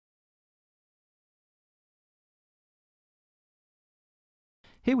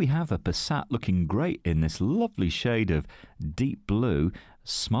Here we have a Passat looking great in this lovely shade of deep blue.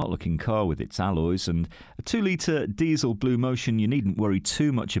 Smart looking car with its alloys and a 2-litre diesel Bluemotion. You needn't worry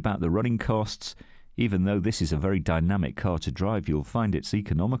too much about the running costs. Even though this is a very dynamic car to drive, you'll find it's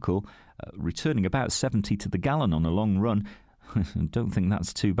economical, returning about 70 to the gallon on a long run. Don't think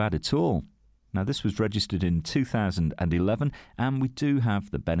that's too bad at all. Now, this was registered in 2011 and we do have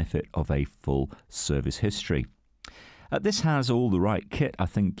the benefit of a full service history. This has all the right kit. I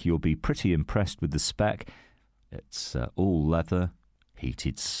think you'll be pretty impressed with the spec. It's all leather,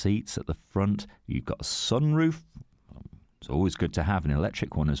 heated seats at the front. You've got a sunroof. It's always good to have an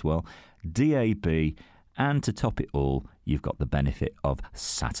electric one as well. DAB, and to top it all, you've got the benefit of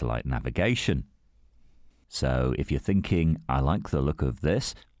satellite navigation. So if you're thinking, I like the look of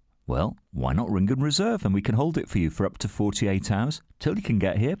this, well, why not ring and reserve and we can hold it for you for up to 48 hours till you can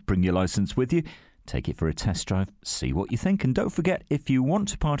get here. Bring your license with you. Take it for a test drive, see what you think, and don't forget, if you want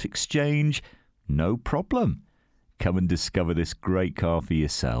to part exchange, no problem. Come and discover this great car for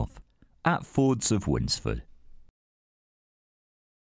yourself at Fords of Winsford.